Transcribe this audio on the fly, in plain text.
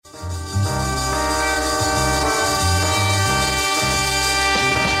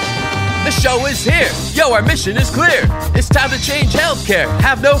show is here. Yo, our mission is clear. It's time to change healthcare.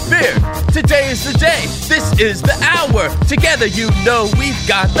 Have no fear. Today is the day. This is the hour. Together, you know we've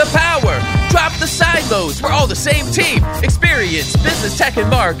got the power. Drop the silos. We're all the same team. Experience, business, tech,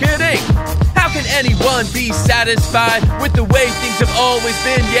 and marketing. How can anyone be satisfied with the way things have always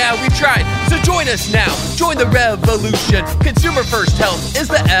been? Yeah, we've tried. So join us now. Join the revolution. Consumer first health is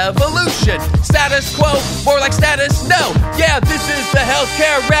the evolution. Status quo, more like status no. Yeah, this is the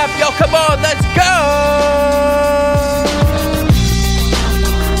healthcare rap. Y'all, come on, let's go.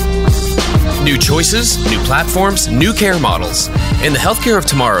 New choices, new platforms, new care models. In the healthcare of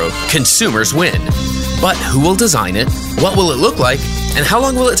tomorrow, consumers win. But who will design it? What will it look like? And how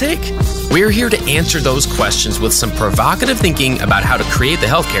long will it take? We're here to answer those questions with some provocative thinking about how to create the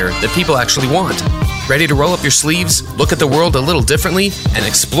healthcare that people actually want. Ready to roll up your sleeves, look at the world a little differently, and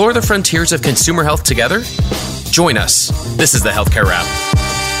explore the frontiers of consumer health together? Join us. This is the Healthcare Wrap.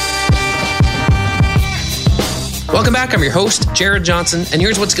 Welcome back. I'm your host, Jared Johnson, and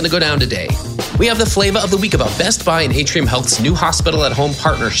here's what's going to go down today. We have the flavor of the week about Best Buy and Atrium Health's new hospital at home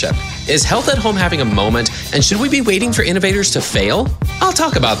partnership. Is health at home having a moment, and should we be waiting for innovators to fail? I'll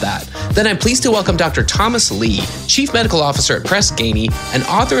talk about that. Then I'm pleased to welcome Dr. Thomas Lee, Chief Medical Officer at Press Ganey and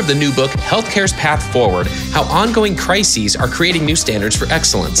author of the new book, Healthcare's Path Forward, How Ongoing Crises Are Creating New Standards for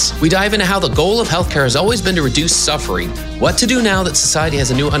Excellence. We dive into how the goal of healthcare has always been to reduce suffering, what to do now that society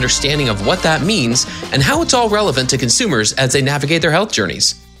has a new understanding of what that means, and how it's all relevant to consumers as they navigate their health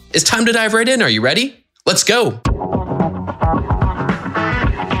journeys. It's time to dive right in. Are you ready? Let's go.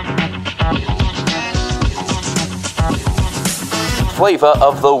 Flavor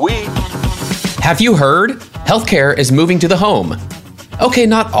of the week. Have you heard? Healthcare is moving to the home. Okay,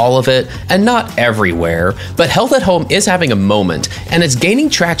 not all of it, and not everywhere, but health at home is having a moment, and it's gaining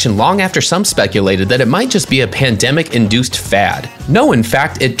traction long after some speculated that it might just be a pandemic-induced fad. No, in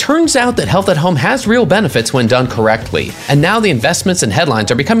fact, it turns out that health at home has real benefits when done correctly, and now the investments and headlines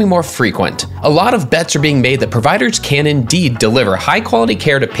are becoming more frequent. A lot of bets are being made that providers can indeed deliver high-quality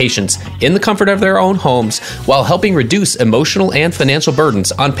care to patients in the comfort of their own homes while helping reduce emotional and financial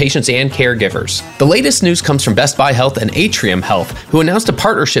burdens on patients and caregivers. The latest news comes from Best Buy Health and Atrium Health, who announced a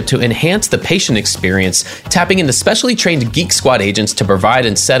partnership to enhance the patient experience, tapping into specially trained Geek Squad agents to provide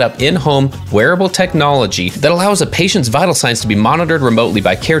and set up in-home wearable technology that allows a patient's vital signs to be monitored remotely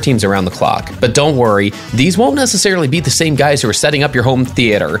by care teams around the clock. But don't worry, these won't necessarily be the same guys who are setting up your home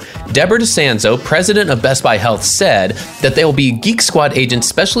theater. Deborah DeSanzo, president of Best Buy Health, said that they will be Geek Squad agents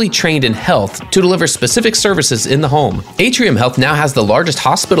specially trained in health to deliver specific services in the home. Atrium Health now has the largest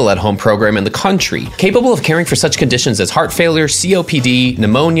hospital at home program in the country, capable of caring for such conditions as heart failure, COPD,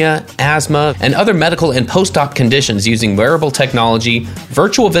 pneumonia, asthma, and other medical and post-op conditions using wearable technology,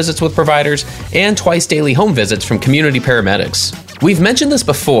 virtual visits with providers, and twice daily home visits from community paramedics. We've mentioned this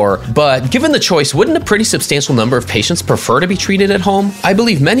before, but given the choice, wouldn't a pretty substantial number of patients prefer to be treated at home? I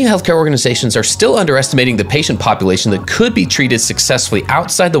believe many healthcare organizations are still underestimating the patient population that could be treated successfully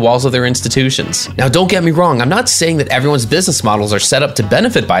outside the walls of their institutions. Now, don't get me wrong, I'm not saying that everyone's business models are set up to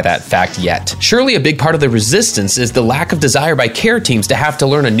benefit by that fact yet. Surely a big part of the resistance is the lack of desire by care teams to have to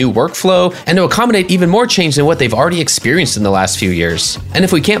learn a new workflow and to accommodate even more change than what they've already experienced in the last few years. And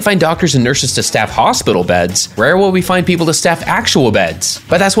if we can't find doctors and nurses to staff hospital beds, rare will we find people to staff actual beds.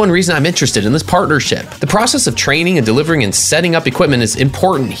 But that's one reason I'm interested in this partnership. The process of training and delivering and setting up equipment is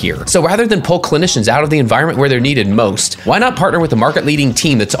important here. So rather than pull clinicians out of the environment where they're needed most, why not partner with a market-leading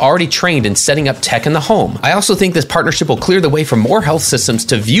team that's already trained in setting up tech in the home? I also think this partnership will clear the way for more health systems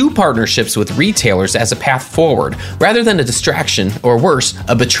to view partnerships with retailers as a path forward, rather than a distraction, or worse,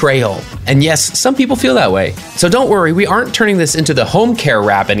 a betrayal. And yes, some people feel that way. So don't worry, we aren't turning this into the home care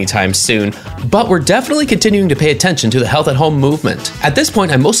wrap anytime soon, but we're definitely continuing to pay attention to the health at home movement. At this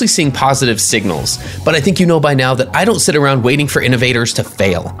point, I'm mostly seeing positive signals, but I think you know by now that I don't sit around waiting for innovators to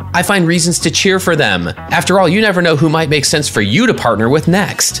fail. I find reasons to cheer for them. After all, you never know who might make sense for you to partner with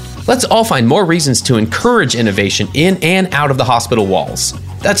next. Let's all find more reasons to encourage innovation in and out of the hospital walls.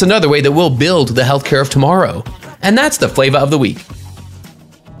 That's another way that we'll build the healthcare of tomorrow. And that's the flavor of the week.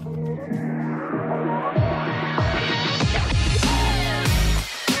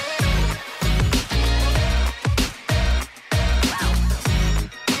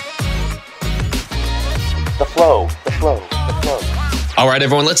 The flow. All right,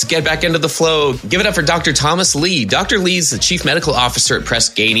 everyone, let's get back into the flow. Give it up for Dr. Thomas Lee. Dr. Lee is the Chief Medical Officer at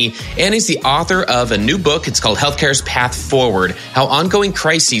Press Ganey, and he's the author of a new book. It's called Healthcare's Path Forward, How Ongoing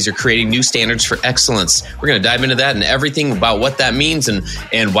Crises Are Creating New Standards for Excellence. We're going to dive into that and everything about what that means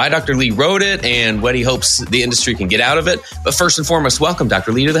and why Dr. Lee wrote it and what he hopes the industry can get out of it. But first and foremost, welcome,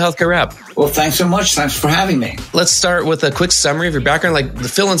 Dr. Lee, to the Healthcare Wrap. Well, thanks so much. Thanks for having me. Let's start with a quick summary of your background.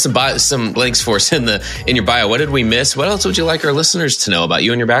 Fill in some blanks for us in your bio. What did we miss? What else would you like our listeners to know about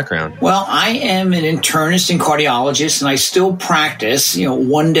you and your background? Well, I am an internist and cardiologist, and I still practice,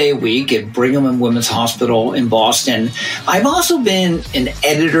 1 day a week at Brigham and Women's Hospital in Boston. I've also been an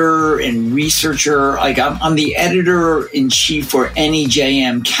editor and researcher. I'm the editor-in-chief for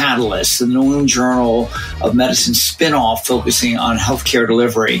NEJM Catalyst, the New England Journal of Medicine spinoff focusing on healthcare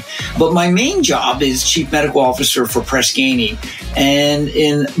delivery. But my main job is Chief Medical Officer for Press Ganey. And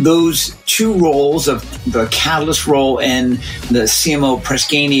in those two roles of the Catalyst role and the CMO Press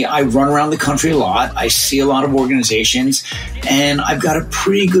Ganey, I run around the country a lot. I see a lot of organizations, and I've got a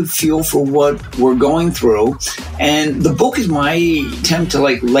pretty good feel for what we're going through. And the book is my attempt to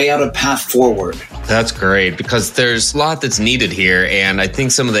lay out a path forward. That's great, because there's a lot that's needed here. And I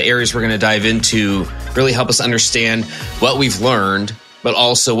think some of the areas we're going to dive into really help us understand what we've learned, but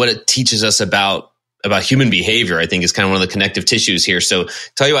also what it teaches us about human behavior. I think is kind of one of the connective tissues here. So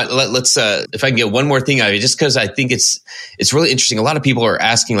tell you what, let's if I can get one more thing out of it, just because I think it's really interesting. A lot of people are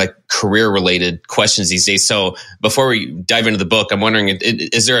asking career related questions these days. So before we dive into the book, I'm wondering,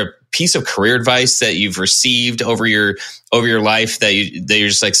 is there a piece of career advice that you've received over your life that you're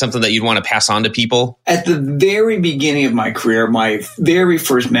just something that you'd want to pass on to people? At the very beginning of my career, my very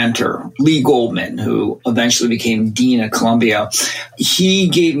first mentor, Lee Goldman, who eventually became Dean at Columbia, he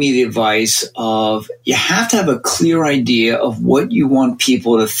gave me the advice of you have to have a clear idea of what you want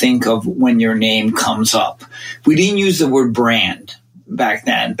people to think of when your name comes up. We didn't use the word brand back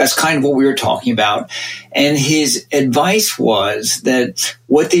then. That's kind of what we were talking about. And his advice was that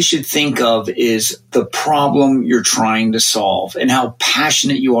what they should think of is the problem you're trying to solve and how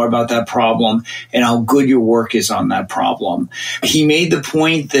passionate you are about that problem and how good your work is on that problem. He made the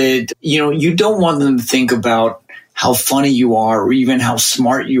point that, you don't want them to think about how funny you are or even how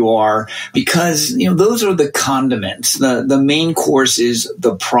smart you are, because, those are the condiments. The main course is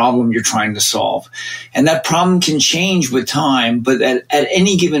the problem you're trying to solve. And that problem can change with time, but at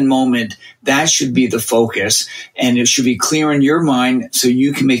any given moment, that should be the focus, and it should be clear in your mind so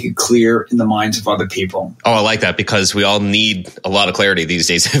you can make it clear in the minds of other people. Oh, I like that, because we all need a lot of clarity these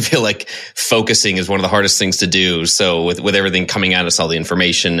days. I feel like focusing is one of the hardest things to do. So with everything coming at us, all the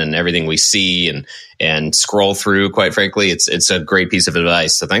information and everything we see and scroll through, quite frankly, it's a great piece of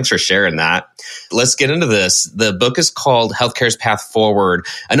advice. So thanks for sharing that. Let's get into this. The book is called Healthcare's Path Forward.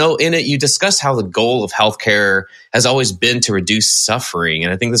 I know in it you discuss how the goal of healthcare has always been to reduce suffering.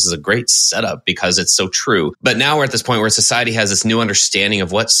 And I think this is a great setup because it's so true. But now we're at this point where society has this new understanding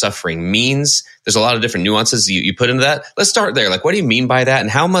of what suffering means. There's a lot of different nuances you put into that. Let's start there. What do you mean by that?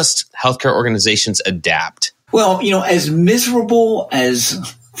 And how must healthcare organizations adapt? Well, as miserable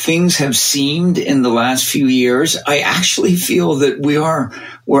as things have seemed in the last few years, I actually feel that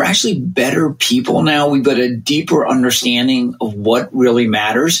we're actually better people now. We've got a deeper understanding of what really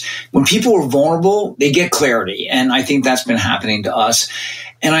matters. When people are vulnerable, they get clarity. And I think that's been happening to us.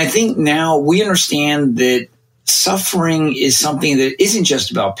 And I think now we understand that suffering is something that isn't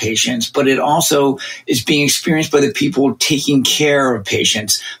just about patients, but it also is being experienced by the people taking care of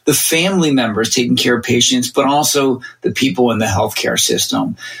patients, the family members taking care of patients, but also the people in the healthcare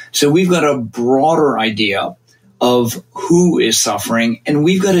system. So we've got a broader idea of who is suffering, and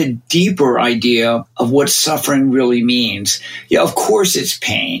we've got a deeper idea of what suffering really means. Yeah, of course it's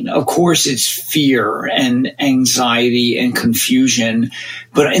pain. Of course it's fear and anxiety and confusion.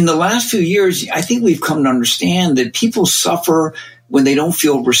 But in the last few years, I think we've come to understand that people suffer when they don't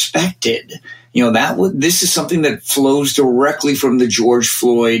feel respected. This is something that flows directly from the George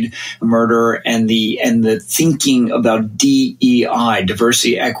Floyd murder and the thinking about DEI,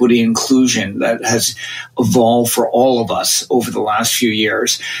 diversity, equity, inclusion, that has evolved for all of us over the last few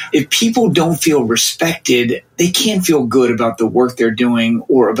years. If people don't feel respected, they can't feel good about the work they're doing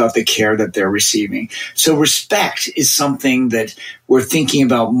or about the care that they're receiving. So respect is something that we're thinking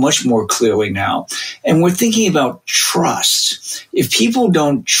about much more clearly now. And we're thinking about trust. If people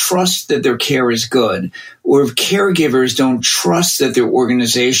don't trust that their care is good, or if caregivers don't trust that their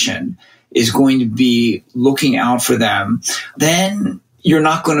organization is going to be looking out for them, then you're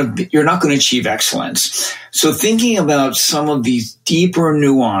not going to achieve excellence. So thinking about some of these deeper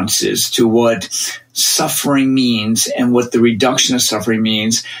nuances to what suffering means and what the reduction of suffering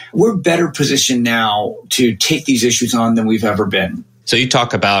means, we're better positioned now to take these issues on than we've ever been. So you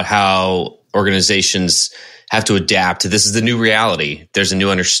talk about how organizations have to adapt. This is the new reality. There's a new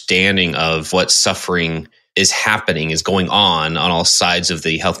understanding of what suffering is happening, is going on all sides of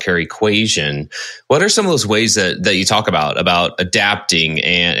the healthcare equation. What are some of those ways that you talk about adapting,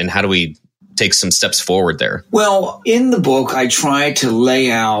 and how do we take some steps forward there? Well, in the book, I try to lay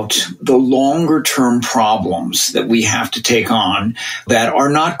out the longer term problems that we have to take on that are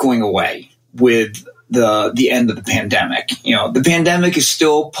not going away with the end of the pandemic. The pandemic is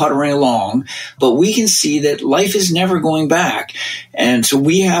still puttering along, but we can see that life is never going back. And so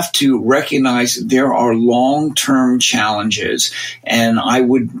we have to recognize there are long-term challenges. And I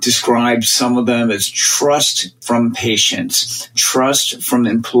would describe some of them as trust from patients, trust from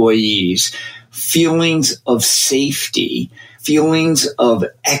employees, feelings of safety, feelings of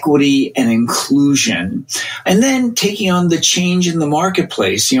equity and inclusion, and then taking on the change in the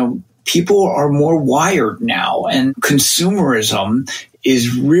marketplace. People are more wired now, and consumerism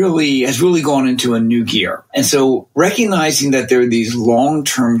has really gone into a new gear. And so recognizing that there are these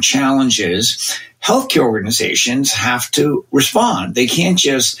long-term challenges, healthcare organizations have to respond. They can't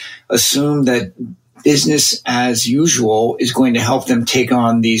just assume that business as usual is going to help them take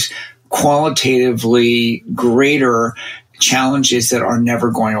on these qualitatively greater challenges that are never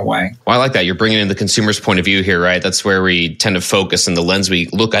going away. Well, I like that. You're bringing in the consumer's point of view here, right? That's where we tend to focus, and the lens we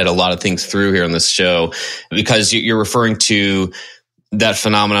look at a lot of things through here on this show, because you're referring to that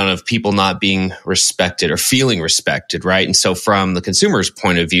phenomenon of people not being respected or feeling respected, right? And so from the consumer's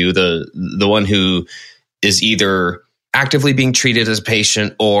point of view, the one who is either actively being treated as a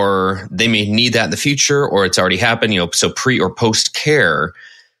patient, or they may need that in the future, or it's already happened, so pre or post care,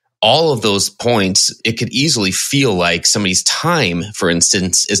 all of those points, it could easily feel like somebody's time, for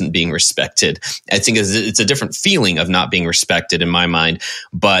instance, isn't being respected. I think it's a different feeling of not being respected in my mind,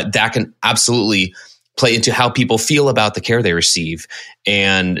 but that can absolutely play into how people feel about the care they receive.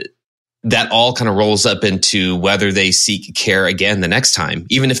 And that all kind of rolls up into whether they seek care again the next time,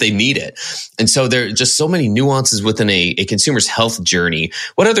 even if they need it. And so there are just so many nuances within a consumer's health journey.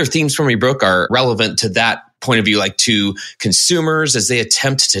 What other themes from your book are relevant to that point of view, like to consumers as they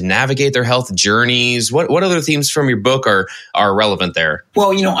attempt to navigate their health journeys? What other themes from your book are relevant there?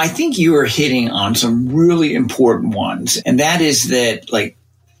 Well, I think you are hitting on some really important ones. And that is that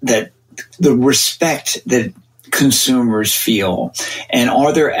the respect that consumers feel, and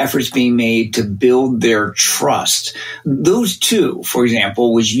are there efforts being made to build their trust? Those two, for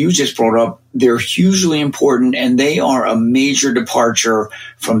example, which you just brought up, they're hugely important, and they are a major departure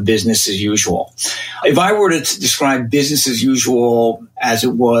from business as usual. If I were to describe business as usual as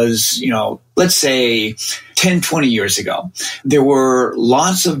it was, let's say 10, 20 years ago, there were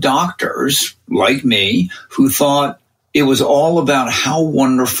lots of doctors like me who thought it was all about how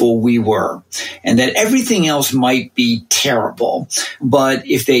wonderful we were, and that everything else might be terrible. But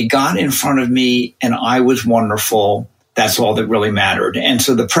if they got in front of me and I was wonderful, that's all that really mattered. And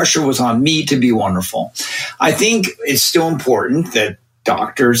so the pressure was on me to be wonderful. I think it's still important that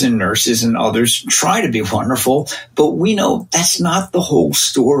doctors and nurses and others try to be wonderful, but we know that's not the whole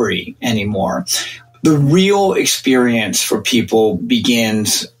story anymore. The real experience for people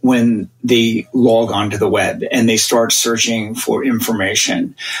begins when they log onto the web and they start searching for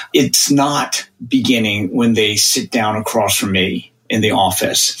information. It's not beginning when they sit down across from me in the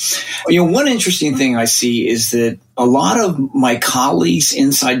office. One interesting thing I see is that a lot of my colleagues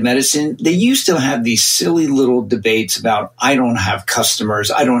inside medicine, they used to have these silly little debates about, I don't have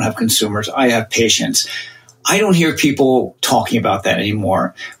customers, I don't have consumers, I have patients. I don't hear people talking about that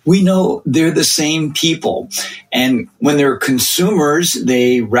anymore. We know they're the same people. And when they're consumers,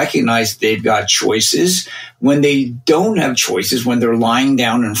 they recognize they've got choices. When they don't have choices, when they're lying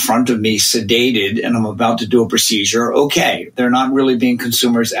down in front of me sedated and I'm about to do a procedure, okay, they're not really being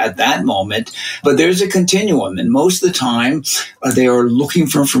consumers at that moment, but there's a continuum. And most of the time, they are looking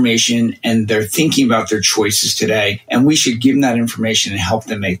for information and they're thinking about their choices today. And we should give them that information and help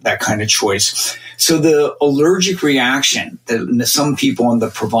them make that kind of choice. So the allergic reaction that some people on the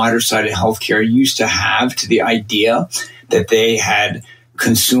provider side of healthcare used to have to the idea that they had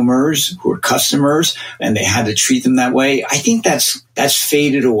consumers who were customers and they had to treat them that way, I think that's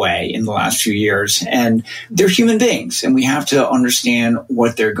faded away in the last few years. And they're human beings, and we have to understand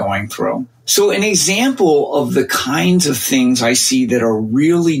what they're going through. So an example of the kinds of things I see that are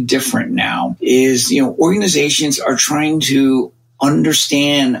really different now is, organizations are trying to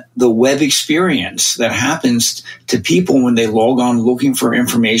understand the web experience that happens to people when they log on looking for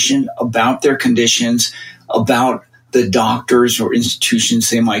information about their conditions, about the doctors or institutions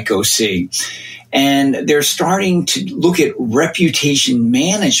they might go see. And they're starting to look at reputation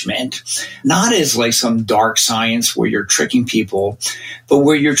management, not as like some dark science where you're tricking people, but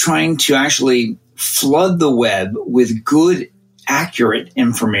where you're trying to actually flood the web with good, accurate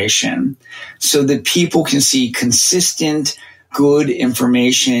information so that people can see consistent, good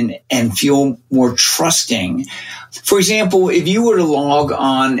information and feel more trusting. For example, if you were to log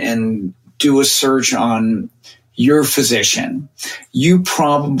on and do a search on your physician, you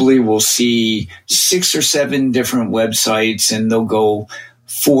probably will see 6 or 7 different websites, and they'll go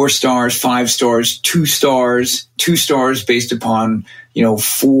 4 stars, 5 stars, 2 stars, 2 stars based upon,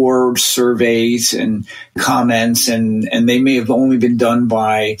 4 surveys and comments, and they may have only been done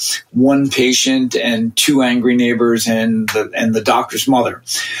by 1 patient and 2 angry neighbors and the doctor's mother.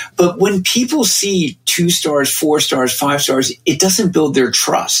 But when people see 2 stars, 4 stars, 5 stars, it doesn't build their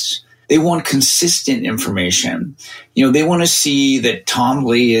trust. They want consistent information. They want to see that Tom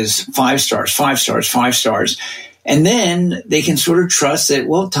Lee is 5 stars, 5 stars, 5 stars. And then they can sort of trust that,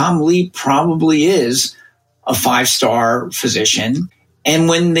 well, Tom Lee probably is a 5-star physician. And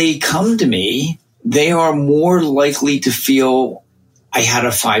when they come to me, they are more likely to feel I had a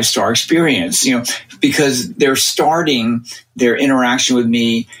 5-star experience, because they're starting their interaction with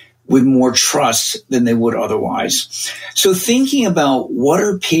me with more trust than they would otherwise. So thinking about what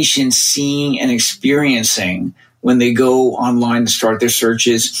are patients seeing and experiencing when they go online to start their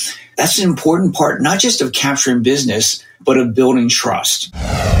searches, that's an important part, not just of capturing business, but of building trust.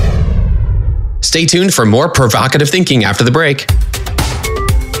 Stay tuned for more provocative thinking after the break.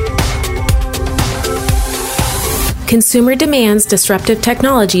 Consumer demands, disruptive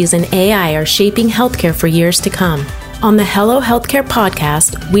technologies, and AI are shaping healthcare for years to come. On the Hello Healthcare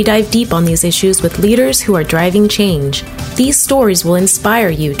podcast, we dive deep on these issues with leaders who are driving change. These stories will inspire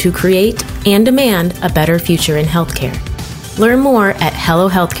you to create and demand a better future in healthcare. Learn more at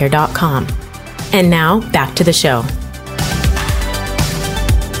hellohealthcare.com. And now, back to the show.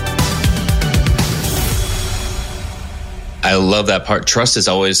 I love that part. Trust is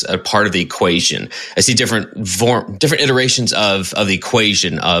always a part of the equation. I see different iterations of the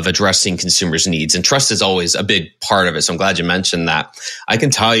equation of addressing consumers' needs, and trust is always a big part of it. So I'm glad you mentioned that. I can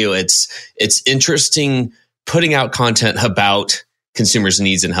tell you it's interesting putting out content about consumers'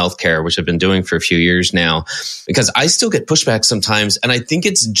 needs in healthcare, which I've been doing for a few years now, because I still get pushback sometimes, and I think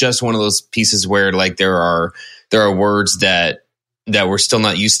it's just one of those pieces where like there are words that we're still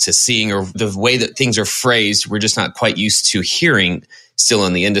not used to seeing, or the way that things are phrased, we're just not quite used to hearing still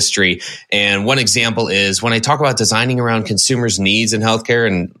in the industry. And one example is when I talk about designing around consumers' needs in healthcare,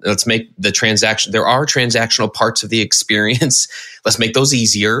 and let's make the transaction, there are transactional parts of the experience. Let's make those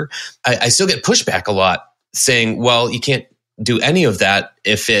easier. I still get pushback a lot saying, well, you can't do any of that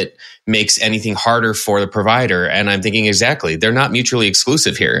if it makes anything harder for the provider. And I'm thinking, exactly, they're not mutually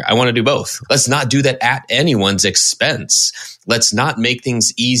exclusive here. I want to do both. Let's not do that at anyone's expense. Let's not make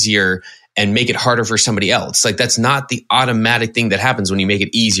things easier and make it harder for somebody else. Like, that's not the automatic thing that happens when you make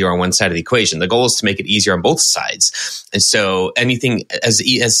it easier on one side of the equation. The goal is to make it easier on both sides. And so anything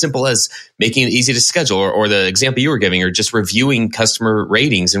as simple as making it easy to schedule, or the example you were giving, or just reviewing customer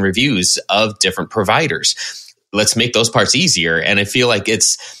ratings and reviews of different providers. Let's make those parts easier. And I feel like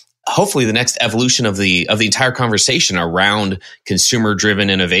it's hopefully the next evolution of the entire conversation around consumer-driven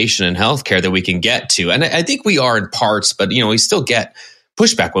innovation in healthcare that we can get to. And I think we are in parts, but we still get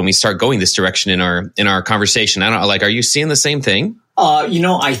pushback when we start going this direction in our conversation. I don't know, like, are you seeing the same thing?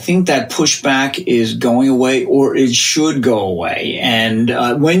 I think that pushback is going away, or it should go away.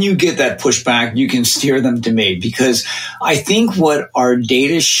 And when you get that pushback, you can steer them to me, because I think what our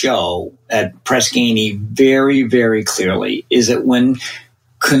data show at Press Ganey very, very clearly is that when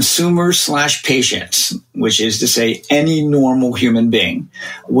consumers/patients, which is to say any normal human being,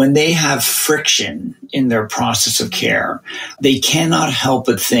 when they have friction in their process of care, they cannot help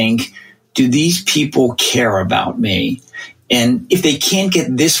but think, do these people care about me? And if they can't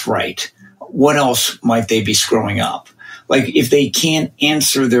get this right, what else might they be screwing up? Like, if they can't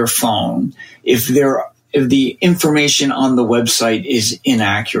answer their phone, if the information on the website is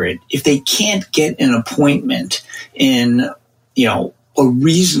inaccurate, if they can't get an appointment in, a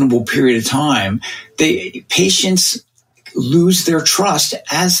reasonable period of time, patients lose their trust,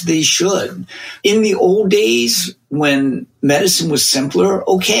 as they should. In the old days, when medicine was simpler,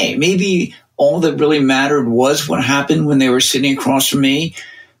 okay, maybe all that really mattered was what happened when they were sitting across from me.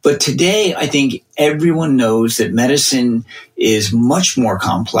 But today, I think everyone knows that medicine is much more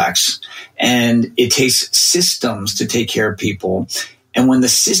complex, and it takes systems to take care of people. And when the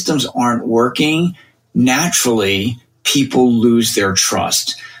systems aren't working, naturally, people lose their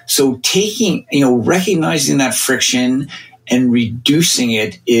trust. So recognizing that friction and reducing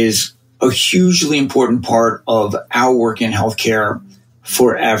it is a hugely important part of our work in healthcare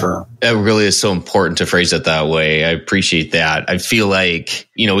forever. It really is so important to phrase it that way. I appreciate that. I feel like,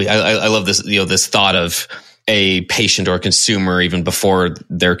 I love this, this thought of a patient or consumer, even before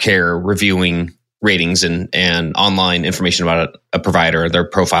their care, reviewing ratings and online information about a provider, their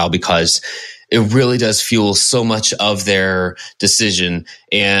profile, because it really does fuel so much of their decision.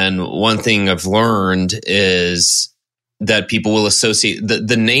 And one thing I've learned is that people will associate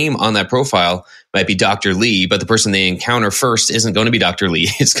the name on that profile might be Dr. Lee, but the person they encounter first isn't going to be Dr. Lee.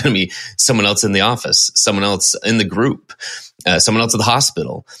 It's going to be someone else in the office, someone else in the group, someone else at the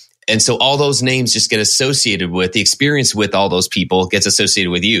hospital. And so all those names just get associated with the experience with all those people gets associated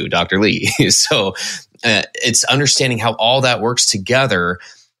with you, Dr. Lee. So it's understanding how all that works together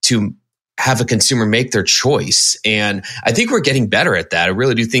to have a consumer make their choice. And I think we're getting better at that. I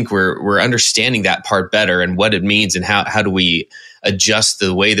really do think we're understanding that part better and what it means and how do we adjust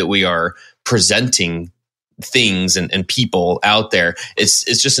the way that we are presenting things and people out there. It's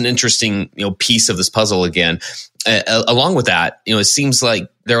just an interesting, piece of this puzzle again. Along with that, it seems like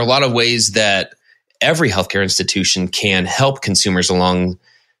there are a lot of ways that every healthcare institution can help consumers along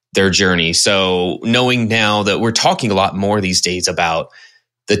their journey. So knowing now that we're talking a lot more these days about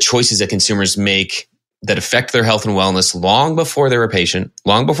the choices that consumers make that affect their health and wellness long before they're a patient,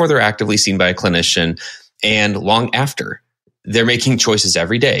 long before they're actively seen by a clinician, and long after. They're making choices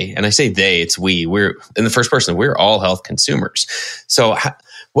every day. And I say they, it's we. We're in the first person. We're all health consumers. So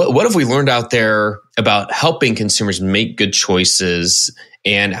what have we learned out there about helping consumers make good choices?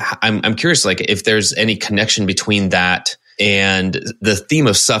 And I'm curious, if there's any connection between that and the theme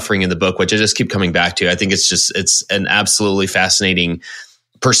of suffering in the book, which I just keep coming back to. I think it's an absolutely fascinating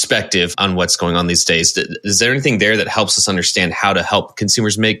perspective on what's going on these days. Is there anything there that helps us understand how to help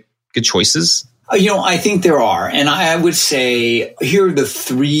consumers make good choices? I think there are. And I would say here are the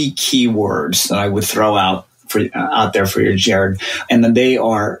three key words that I would throw out there for you, Jared. And then they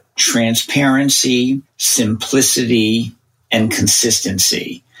are transparency, simplicity, and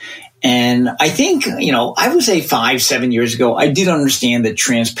consistency. And I think, I would say 5-7 years ago, I did understand that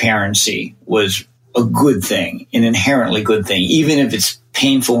transparency was a good thing, an inherently good thing, even if it's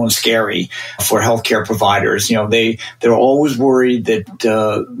painful and scary for healthcare providers. They're always worried that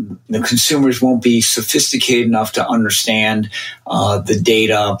the consumers won't be sophisticated enough to understand the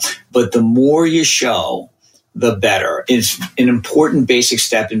data. But the more you show, the better. It's an important basic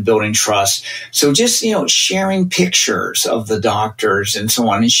step in building trust. So just, sharing pictures of the doctors and so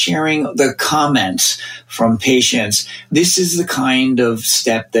on, and sharing the comments from patients. This is the kind of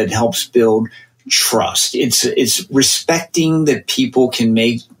step that helps build trust. It's respecting that people can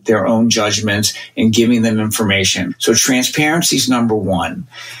make their own judgments and giving them information. So transparency is number one.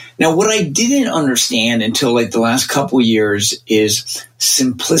 Now, what I didn't understand until the last couple of years is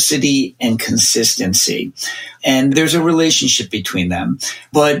simplicity and consistency. And there's a relationship between them.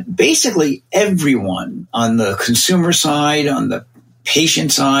 But basically, everyone on the consumer side, on the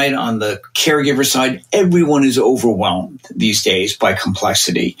patient side, on the caregiver side, everyone is overwhelmed these days by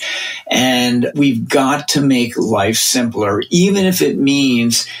complexity. And we've got to make life simpler, even if it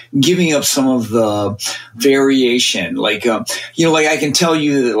means giving up some of the variation. I can tell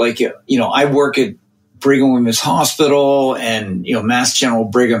you that, I work at Brigham Women's Hospital and, Mass General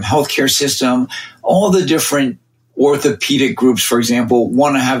Brigham Healthcare System, all the different orthopedic groups, for example,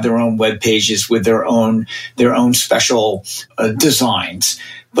 want to have their own web pages with their own special designs,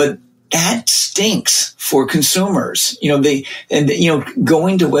 but that stinks for consumers.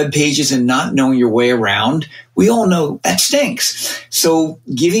 Going to web pages and not knowing your way around, we all know that stinks. So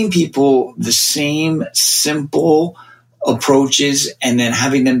giving people the same simple approaches and then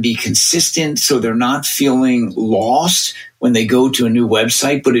having them be consistent so they're not feeling lost when they go to a new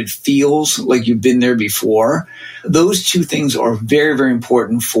website, but it feels like you've been there before. Those two things are very, very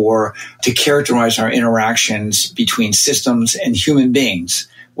important to characterize our interactions between systems and human beings,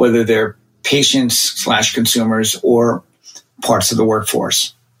 whether they're patients/consumers or parts of the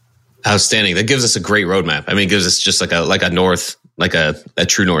workforce. Outstanding. That gives us a great roadmap. It gives us just like a north, a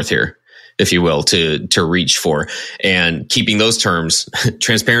true north here, if you will, to reach for. And keeping those terms,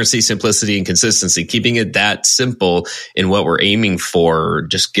 transparency, simplicity, and consistency, keeping it that simple in what we're aiming for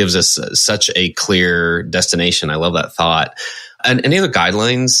just gives us such a clear destination. I love that thought. And any other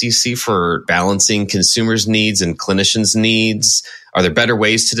guidelines you see for balancing consumers' needs and clinicians' needs? Are there better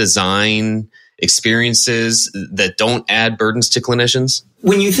ways to design experiences that don't add burdens to clinicians?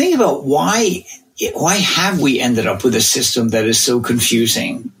 When you think about why have we ended up with a system that is so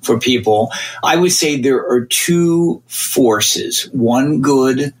confusing for people, I would say there are two forces, one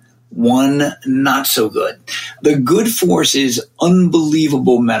good one not so good. The good force is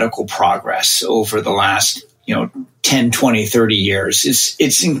unbelievable medical progress over the last 10, 20, 30 years.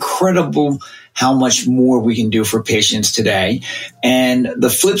 It's incredible how much more we can do for patients today. And the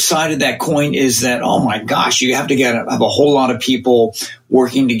flip side of that coin is that, oh my gosh, you have to have a whole lot of people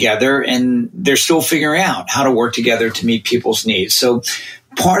working together, and they're still figuring out how to work together to meet people's needs. So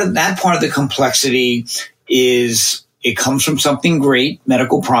part of the complexity is it comes from something great,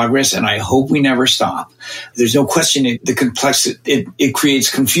 medical progress, and I hope we never stop. There's no question the complexity, it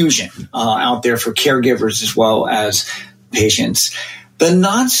creates confusion out there for caregivers as well as patients. The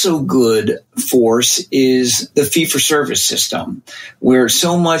not so good force is the fee-for-service system, where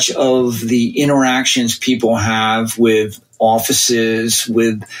so much of the interactions people have with offices,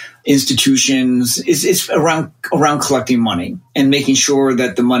 with institutions, it's around collecting money and making sure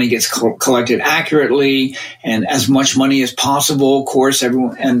that the money gets collected accurately and as much money as possible, of course,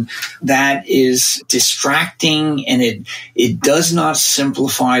 everyone, and that is distracting, and it does not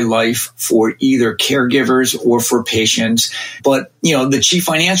simplify life for either caregivers or for patients. But, the chief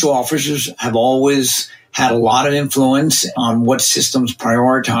financial officers have always had a lot of influence on what systems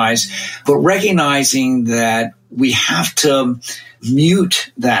prioritize, but recognizing that we have to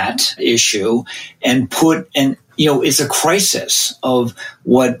mute that issue and it's a crisis of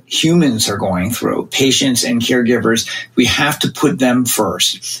what humans are going through, patients and caregivers. We have to put them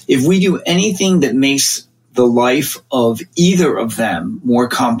first. If we do anything that makes the life of either of them more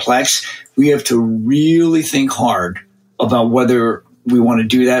complex, we have to really think hard about whether we want to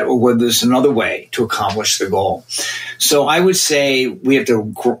do that or whether there's another way to accomplish the goal. So I would say we're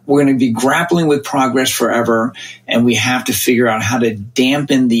going to be grappling with progress forever, and we have to figure out how to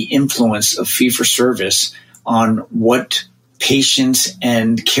dampen the influence of fee-for-service on what patients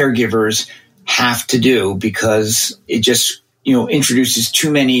and caregivers have to do, because it just, introduces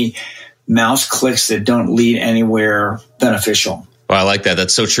too many mouse clicks that don't lead anywhere beneficial. Well, I like that.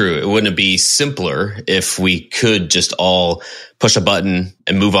 That's so true. Wouldn't it be simpler if we could just all push a button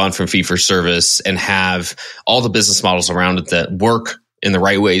and move on from fee for service and have all the business models around it that work in the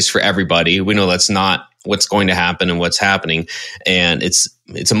right ways for everybody? We know that's not what's going to happen and what's happening. And it's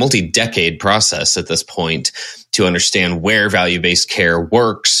a multi-decade process at this point to understand where value-based care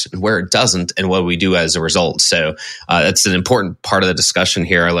works and where it doesn't and what we do as a result. So that's an important part of the discussion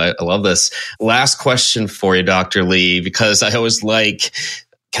here. I love this. Last question for you, Dr. Lee, because I always like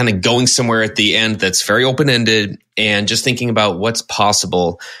kind of going somewhere at the end that's very open-ended and just thinking about what's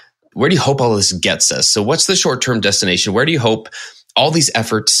possible. Where do you hope all this gets us? So what's the short-term destination? Where do you hope all these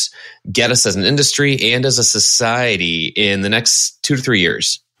efforts get us as an industry and as a society in the next 2 to 3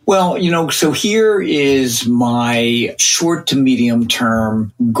 years? Well, so here is my short to medium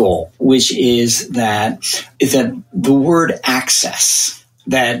term goal, which is that the word access,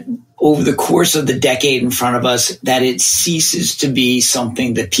 that over the course of the decade in front of us, that it ceases to be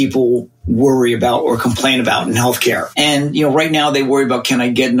something that people worry about or complain about in healthcare. And, right now they worry about, can I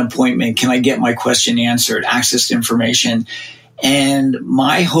get an appointment? Can I get my question answered? Access to information. And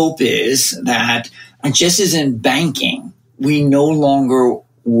my hope is that just as in banking, we no longer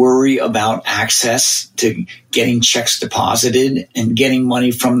worry about access to getting checks deposited and getting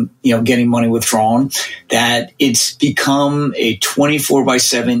money getting money withdrawn, that it's become a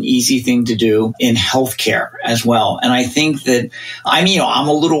 24/7 easy thing to do in healthcare as well. And I think that I'm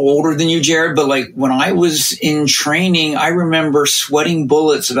a little older than you, Jared, but like when I was in training, I remember sweating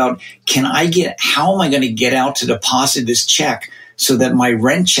bullets about how am I going to get out to deposit this check so that my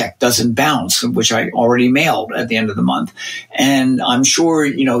rent check doesn't bounce, which I already mailed at the end of the month. And I'm sure,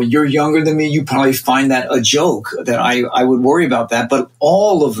 you're younger than me. You probably find that a joke that I would worry about that, but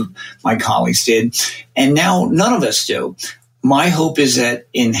all of my colleagues did. And now none of us do. My hope is that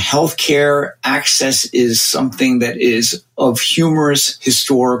in healthcare, access is something that is of humorous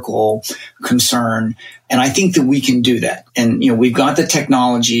historical concern. And I think that we can do that. And, we've got the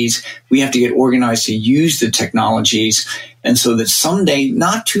technologies. We have to get organized to use the technologies. And so that someday,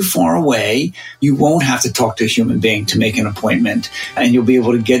 not too far away, you won't have to talk to a human being to make an appointment. And you'll be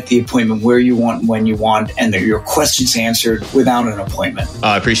able to get the appointment where you want, when you want, and that your questions answered without an appointment. Oh,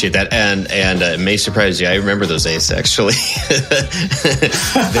 I appreciate that. And it may surprise you. I remember those days, actually.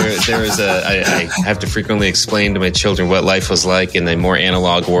 I have to frequently explain to my children what life was like in a more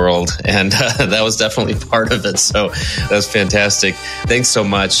analog world. And that was definitely part of it. So that's fantastic. Thanks so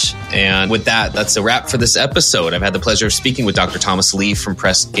much. And with that, that's a wrap for this episode. I've had the pleasure of speaking with Dr. Thomas Lee from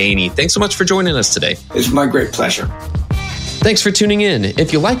Press Ganey. Thanks so much for joining us today. It's my great pleasure. Thanks for tuning in.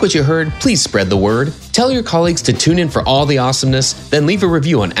 If you like what you heard, please spread the word. Tell your colleagues to tune in for all the awesomeness, then leave a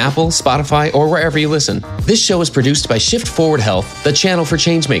review on Apple, Spotify, or wherever you listen. This show is produced by Shift Forward Health, the channel for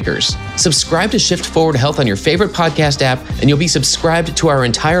changemakers. Subscribe to Shift Forward Health on your favorite podcast app, and you'll be subscribed to our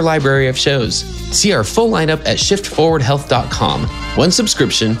entire library of shows. See our full lineup at shiftforwardhealth.com. One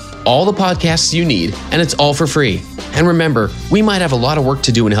subscription, all the podcasts you need, and it's all for free. And remember, we might have a lot of work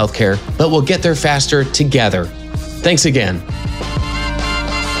to do in healthcare, but we'll get there faster together. Thanks again.